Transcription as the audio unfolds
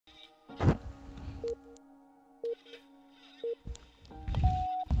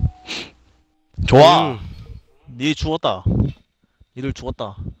좋아. 니 죽었다. 니들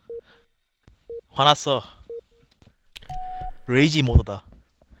죽었다. 화났어. 레이지 모드다.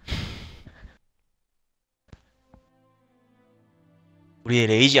 우리의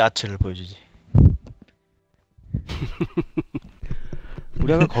레이지 아츠를 보여주지.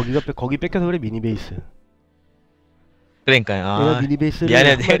 우리 아까 거기 뺏겨서 그래. 미니 베이스. 그러니까 내가 미니 베이스를 미안해.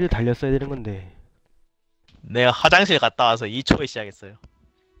 한 마리를 달렸어야 되는 건데. 내가 화장실 갔다 와서 2초에 시작했어요.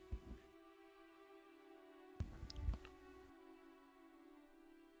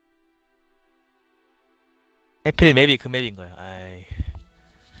 해필 맵이 그 맵인 거야. 아이.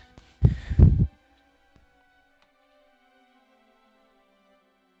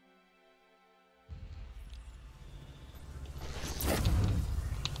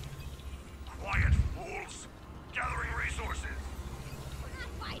 Quiet, fools! Gathering resources!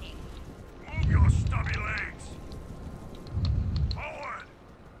 Move your stubby legs! Forward!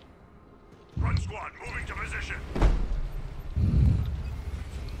 Run squad, moving to position!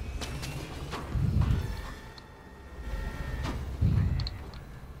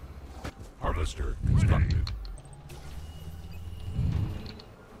 Harvester constructed.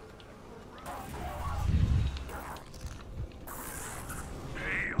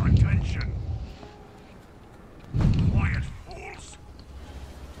 Pay attention! Quiet, fools!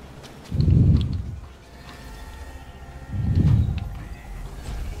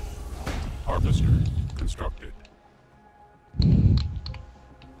 Harvester constructed.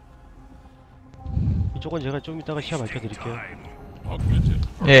 이쪽은 제가 좀 이따가 시야 밝혀드릴게요. Augmented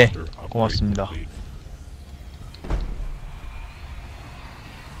예, harvester upgrade 고맙습니다. complete.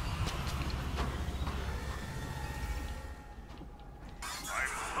 I'm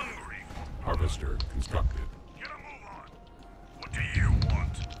hungry! Harvester constructed. Get a move on! What do you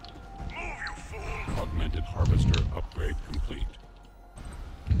want? Move, you fool! Augmented harvester upgrade complete.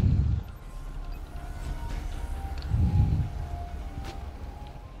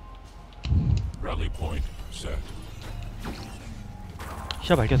 Rally point set.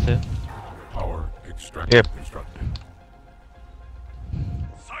 시야 밝혔어요. Power extractor Yep. constructed.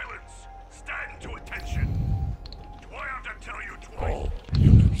 Silence! Stand to attention! Do I have to tell you twice? All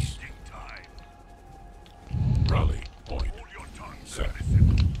units. Wasting time. Rally point Hold your tongues set. and listen.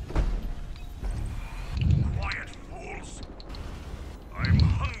 Quiet, fools! I'm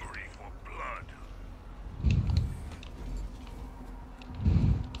hungry for blood.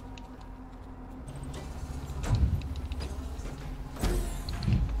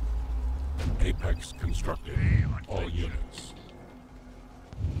 Apex constructed. All units.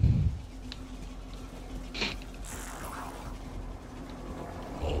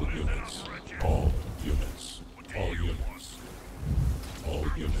 All units. All units. All units. All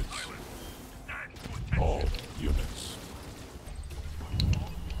units. Stand to attention. All units.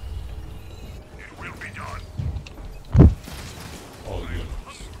 It will be done. All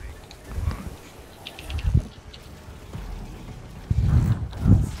units.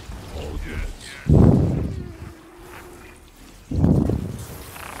 All units.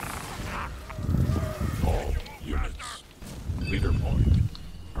 All units. Leader point.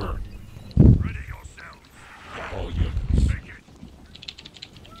 Earn. Ready yourselves. All units. Make it.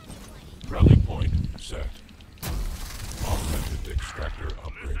 Rally point set. Augmented extractor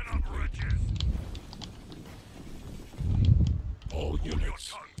upgrade Listen up, complete. wretches. All Hold your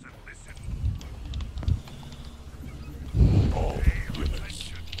units. tongues and listen. All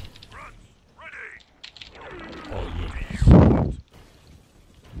units. Runs. Ready. All units.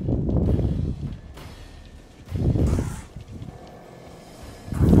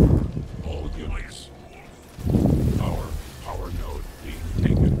 All units. Power node being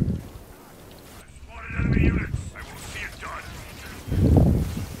taken. Spotted enemy units. I will see it done.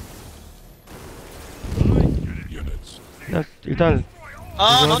 Units. 일단 아,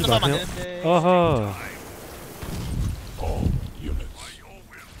 하지 너한테 가면 안 마세요. 되는데. 어허. All units.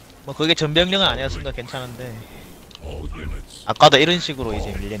 뭐 그게 전병력은 아니었으니까 괜찮은데. All units. 아까도 이런 식으로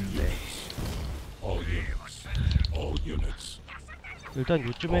이제 밀렸는데. All units. All units. 일단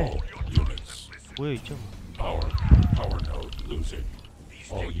요쯤에 All units. 모여 있죠. Power node losing.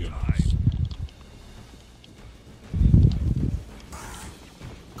 All units.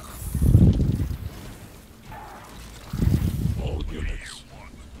 All units.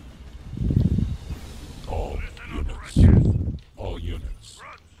 All units. All units.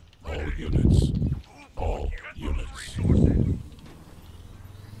 All units. All units.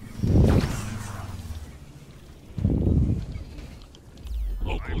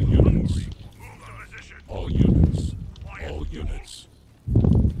 Local units. All units. All units.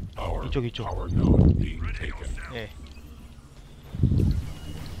 이쪽. Power node being taken. 예.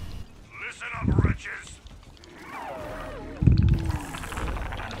 Listen up, wretches!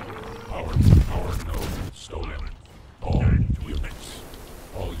 Power node stolen. All units.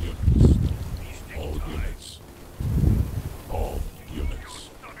 All units. All units. All units.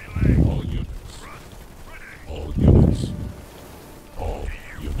 All units. All units. All units.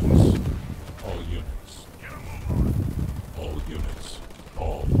 All units. All units.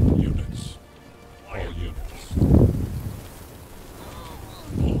 All units. All units.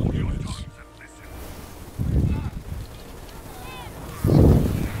 All units.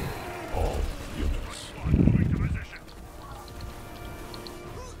 All units.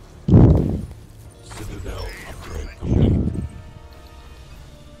 Citadel upgrade complete.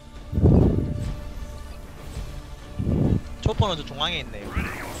 초포는 저 중앙에 있네요.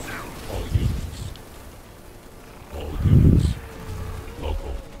 All units. All units.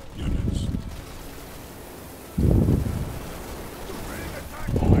 Local units.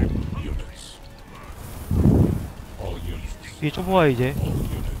 All units. All units. 뒤에 초보와 이제. All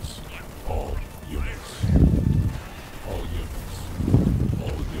units. All units. All units.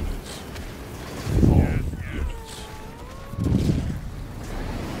 All units. All units.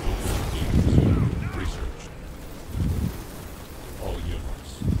 Research. All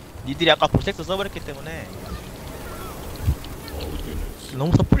units. 니들이 아까 보색도 써버렸기 때문에 All units.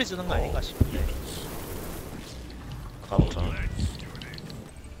 너무 섣불리 쓰는 거 아닌가 싶은데. Units. 아까부터.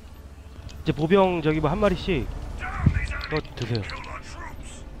 이제 보병 저기 뭐 한 마리씩 더 드세요.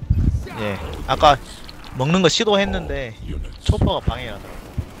 예. 아까 먹는 거 시도했는데 Units. 초포가 방해하더라고.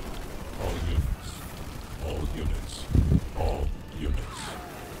 All units. All units. All units.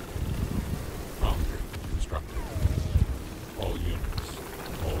 Boundary constructed. All units.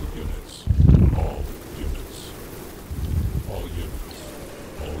 All units. All units. All units.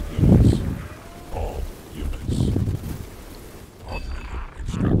 All units. All units. Augmented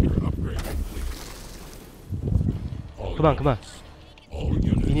extractor upgrade complete. All 그만 units. 그만. All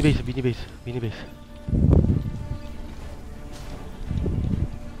units. 미니베이스 미니베이스 미니베이스.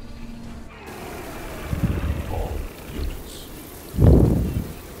 All units.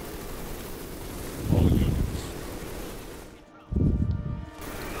 All units.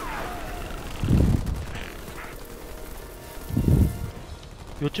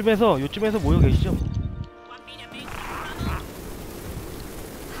 요쯤에서 모여 계시죠?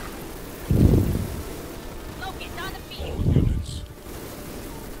 All units.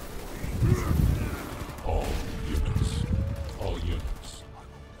 All units. All units.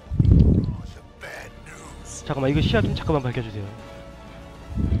 Bad news. 잠깐만 이거 시야 좀 잠깐만 밝혀주세요.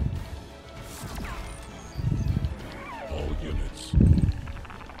 All units.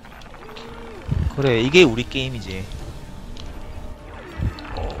 그래, 이게 우리 게임이지.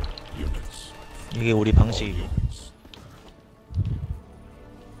 All units. 이게 우리 All 방식이고. units.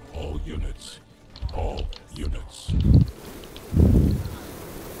 All units. All units.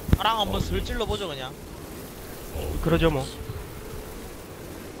 파랑 한번 슬 찔러보죠 그냥. All 그러죠 뭐. units.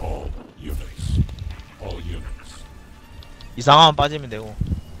 All units. All units. 이상하면 빠지면 되고.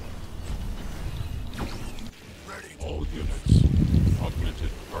 All units. Augmented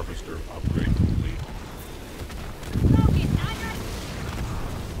harvester upgrade complete.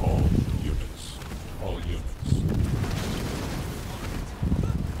 All units. All units.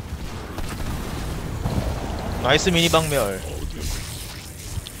 나이스 미니 방멸. All units.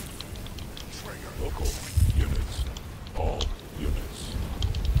 Local units. All units.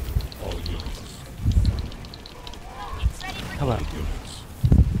 All units. 잠깐만. All units.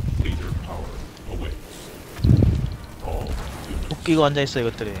 Leader power awaits. All units. 웃기고 앉아있어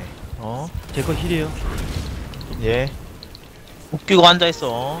이것들이. 어? 제 거 힐이에요. 예. 웃기고 앉아있어.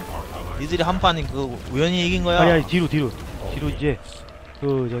 Our allies. 니들이 한 판이 그 우연히 이긴 거야. 아니 뒤로 이제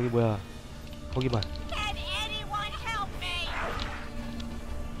그 저기 뭐야 거기만.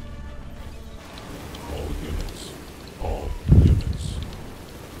 All units. All units.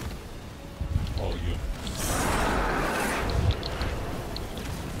 All units.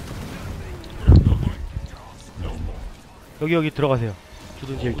 They're building. No more. 여기 들어가세요.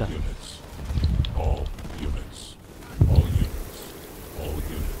 주둔지 All 일단. units. All units. All units. All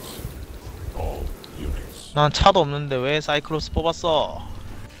units. All units. 난 차도 없는데 왜 사이클롭스 뽑았어?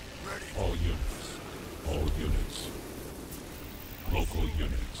 All units. All units. Local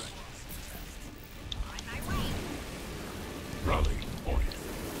units. Rally point.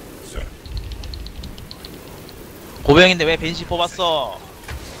 Set. 고병인데 왜 벤시 뽑았어?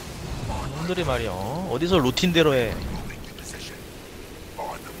 놈들이 말이야. 어디서 루틴대로 해. Moving to position.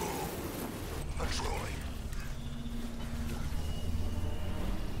 On the move. Patrolling.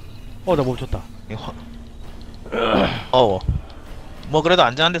 나 멈췄다. 이거 뭐 그래도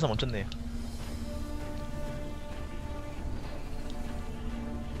안전한 데서 멈췄네요.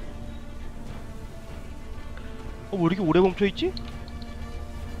 왜 이렇게 오래 멈춰있지?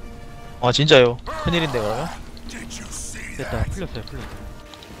 아 진짜요? 큰일인데 그러면? Did you see 됐다. that? 풀렸어요.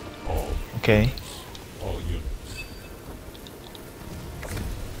 오케이. All units.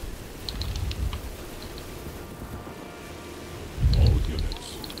 All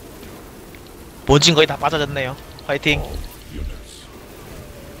units. 본진 거의 다 빠져졌네요. 화이팅. All units.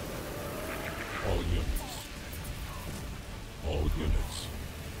 All units. All units.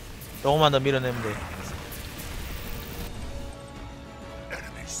 조금만 더 밀어내면 돼.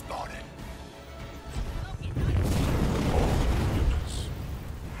 Enemy spotted. Units. All units.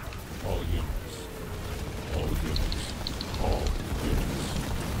 All units. All units.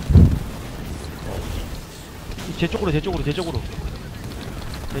 All units. 제 쪽으로, 제 쪽으로, 제 쪽으로.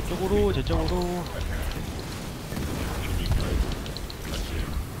 제 쪽으로, 제 쪽으로. Enemy threat.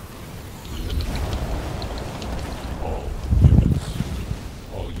 All units.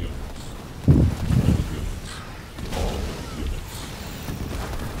 All units. All units.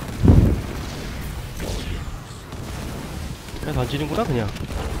 All units. 그냥 던지는구나, 그냥.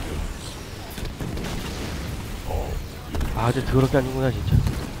 아, 근데 더럽게 안 죽구나, 진짜.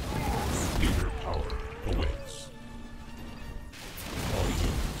 Leader power awaits. All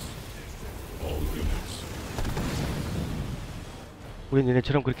units. All units. 우린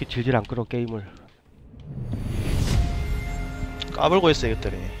얘네처럼 그렇게 질질 안 끌어, 게임을. 까불고 있어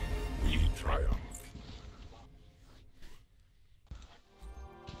이것들이. We triumph.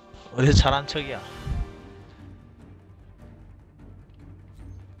 어디서 잘한 척이야.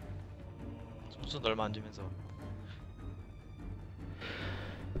 점수는 얼마 안 주면서.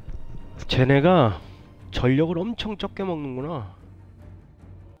 쟤네가 전력을 엄청 적게 먹는구나.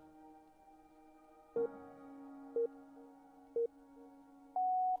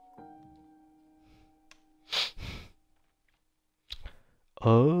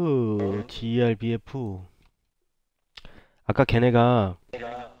 GRBF. 아까 걔네가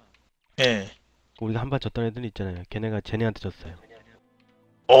예. 우리가 한 판 졌던 애들 있잖아요. 걔네가 쟤네한테 졌어요.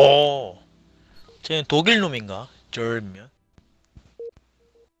 오. 쟤는 독일 놈인가? 절면.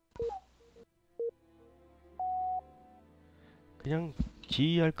 그냥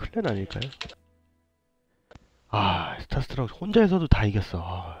GR 클랜 아닐까요? 아, 스타스트럭 혼자서도 다 이겼어.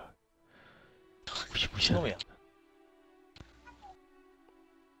 아, 무시무시하네. 신놈이야.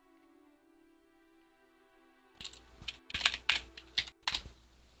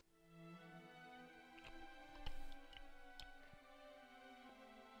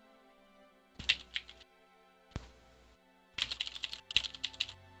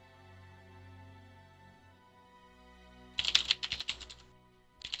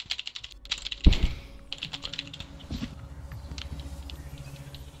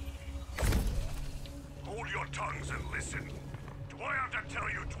 Hold your tongues and listen. Do I have to tell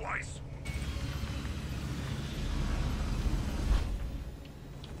you twice?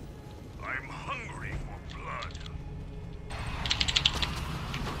 I'm hungry for blood.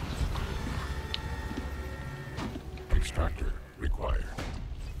 Extractor required.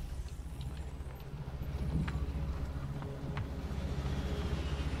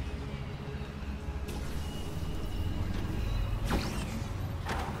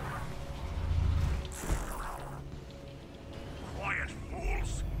 Quiet,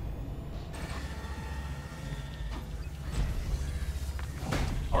 fools.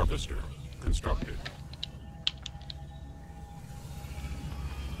 Harvester constructed.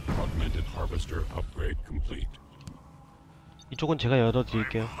 Augmented harvester upgrade complete. 이쪽은 제가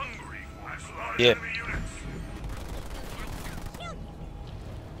열어드릴게요. Hungry for blood. Yep. Enemy units.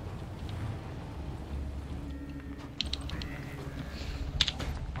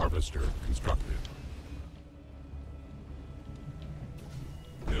 Harvester constructed.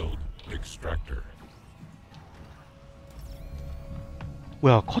 Build extractor.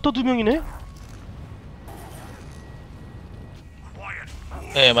 뭐야, 커터 두 명이네? Quiet,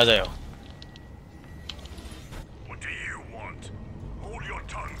 fools. 예, 맞아요. What do you want? Hold your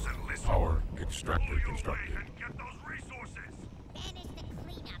tongues and listen. Power extractor Pull your weight constructed. and get those resources.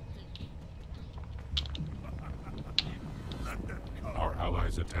 Finish the cleanup duty. Let them come. Our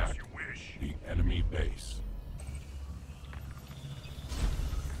allies As attack you wish. the enemy base.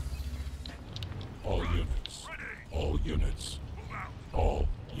 All units. All units. Move out. All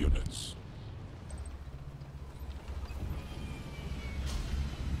units.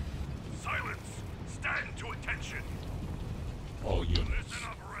 Silence. Stand to attention. All units. Listen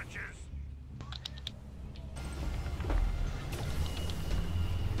up, wretches.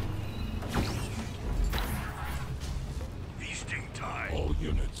 Feasting time. All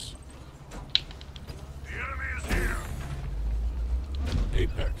units. The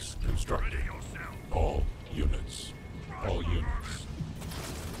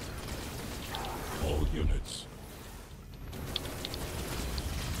units.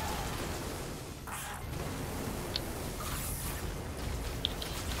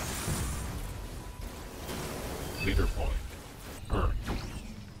 Leader point. Earned.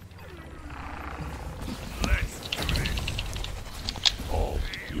 Let's do this. All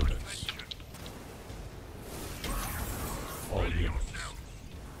units. All units.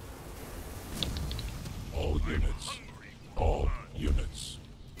 All units. All units.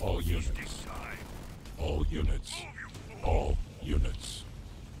 All units. All units. All units.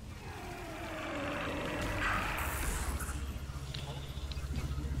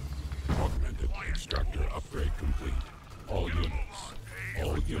 Augmented extractor upgrade complete. All units.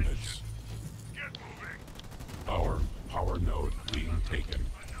 All units. Get moving. Power node being taken.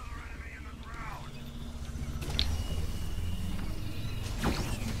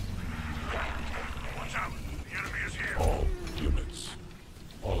 Watch out. The enemy is here. All units.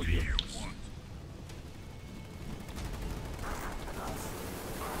 All units.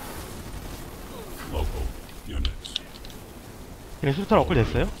 Local units. 얘네 수류탄 업글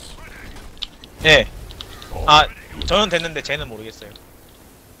됐어요? 예. All 아, units. 저는 됐는데 쟤는 모르겠어요.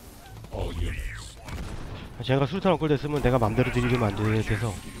 All units. 제가 수류탄 업글 됐으면 내가 맘대로 들이기면 안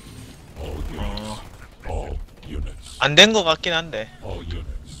돼서. All units. All units. 안 된 거 같긴 한데. All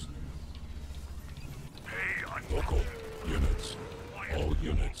units. Local units. All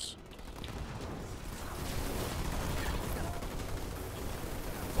units.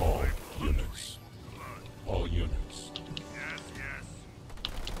 All units. All units. Yes, yes.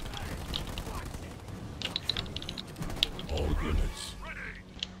 All units.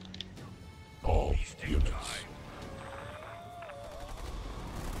 All units.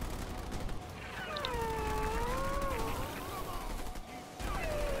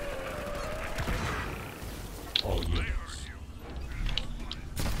 All units.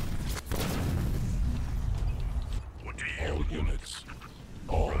 What do you All units.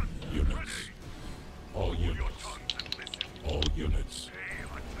 All units. All units. All units. pay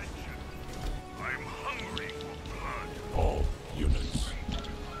attention? I'm hungry for blood. All units.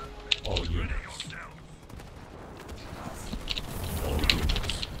 All units. Yourself. All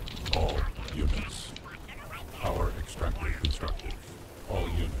units. All units. Power extractor constructed. All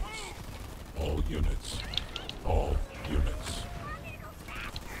units. All units. All units.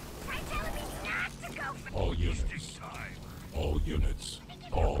 All units. All units.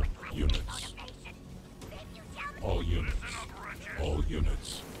 All units. All units. All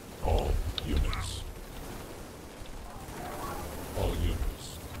units. All units. All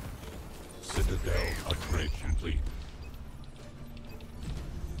units. Citadel upgrade complete.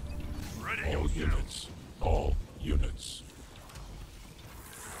 Ready All yourself. units. All units.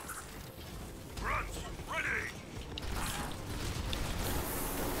 Grunts, ready.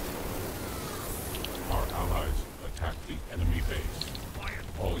 Our allies attack the enemy base.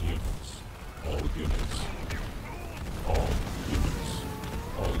 All units. All units. All units.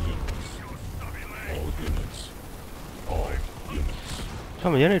 All units. All units. All units.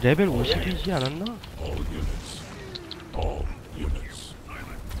 잠깐만 얘네 레벨 50이지 않았나? All units. All units.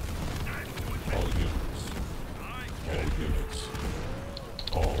 All units. All units.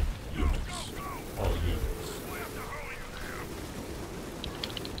 All units. All units.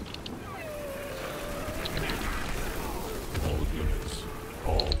 All units.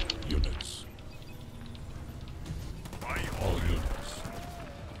 All units. All units.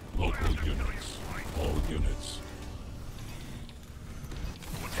 Local units. All units.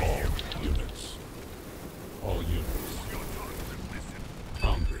 All units. All units.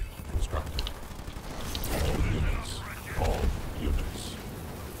 Foundry constructed. All units. All units.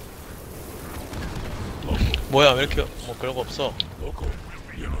 Local. 뭐야, 왜 이렇게 뭐 별거 없어? Local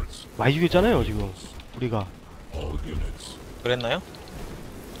units. 많이 죽였잖아요 지금 우리가. All units. 그랬나요?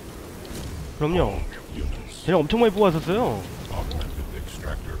 그럼요. Units. 쟤네 엄청 많이 뽑았었어요. Augmented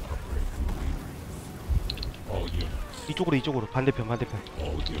extractor upgrade complete. All units. 이쪽으로 반대편.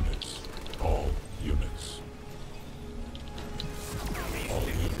 All units. All units. All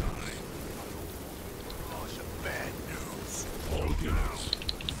units. Bad news. All units.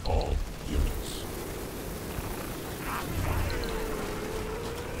 All units.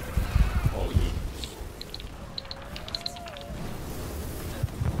 All units.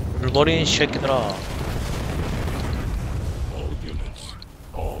 물버린 새끼들아. All units.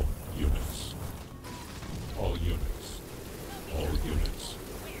 All units. All units. All units.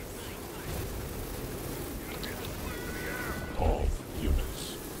 All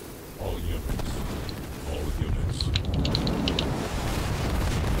units. All units. All units.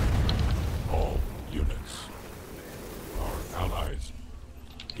 All units. Our allies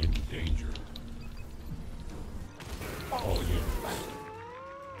in danger.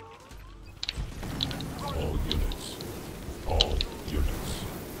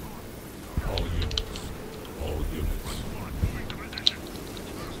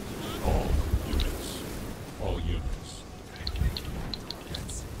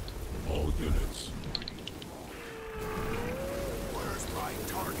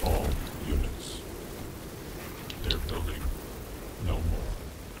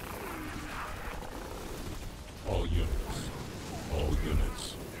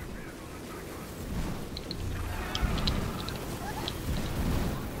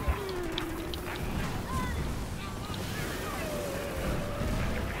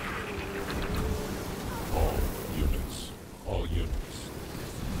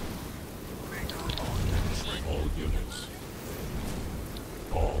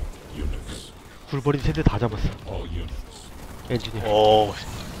 울버린 세대 다 잡았어. All units. 엔지니어. 오,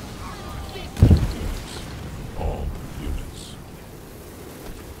 All units.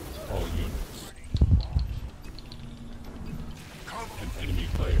 All units. An enemy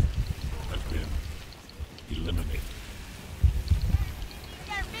player has been eliminated.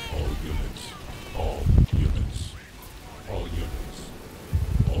 All units. All units. All units.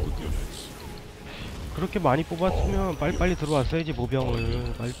 All units. 그렇게 많이 뽑았으면 빨리빨리 들어왔어야지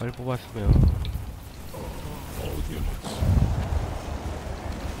모병을. 빨리빨리 뽑았으면. All units.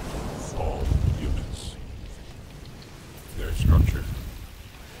 All units. Their structure.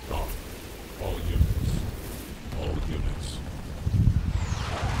 Gone. All units. All units.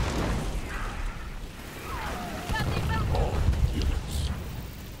 All units.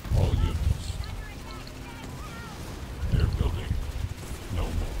 All units. They're building. No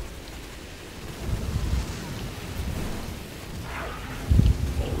more.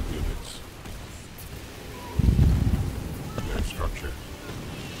 All units. Their structure.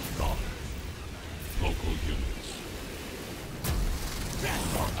 Gone. Local units.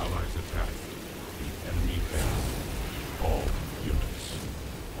 Our allies attack. The enemy base. All units.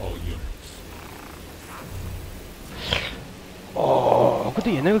 All units.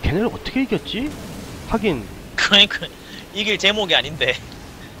 근데 얘네가 걔네를 어떻게 이겼지? 하긴 그러니까 이길 제목이 아닌데.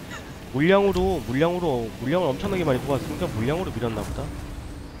 물량을 엄청나게 많이 뽑았으니까 물량으로 밀었나 보다.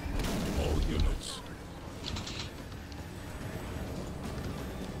 All units.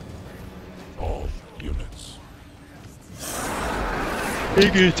 All units.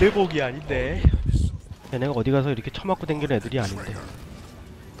 이길 제목이 아닌데. 얘네가 어디 가서 이렇게 처맞고 댕기는 애들이 아닌데.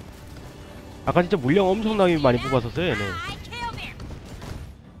 아까 진짜 물량 엄청나게 많이 뽑았었어요 얘네. I killed him.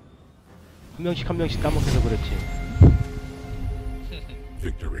 한 명씩 까먹혀서 그랬지.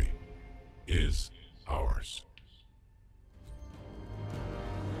 Victory is ours.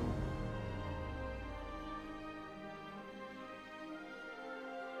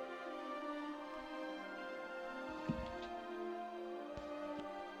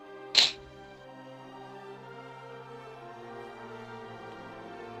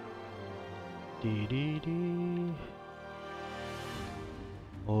 띠리리.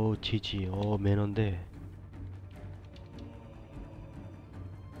 지지. 매너인데.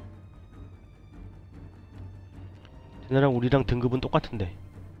 쟤네랑 우리랑 등급은 똑같은데.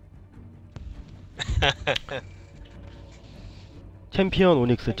 챔피언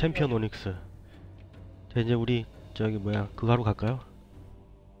오닉스. 자, 이제 우리 저기 뭐야 그거 하러 갈까요?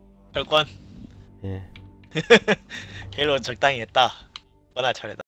 별건 예. 헬로 적당히 했다. 뻔할 차례다.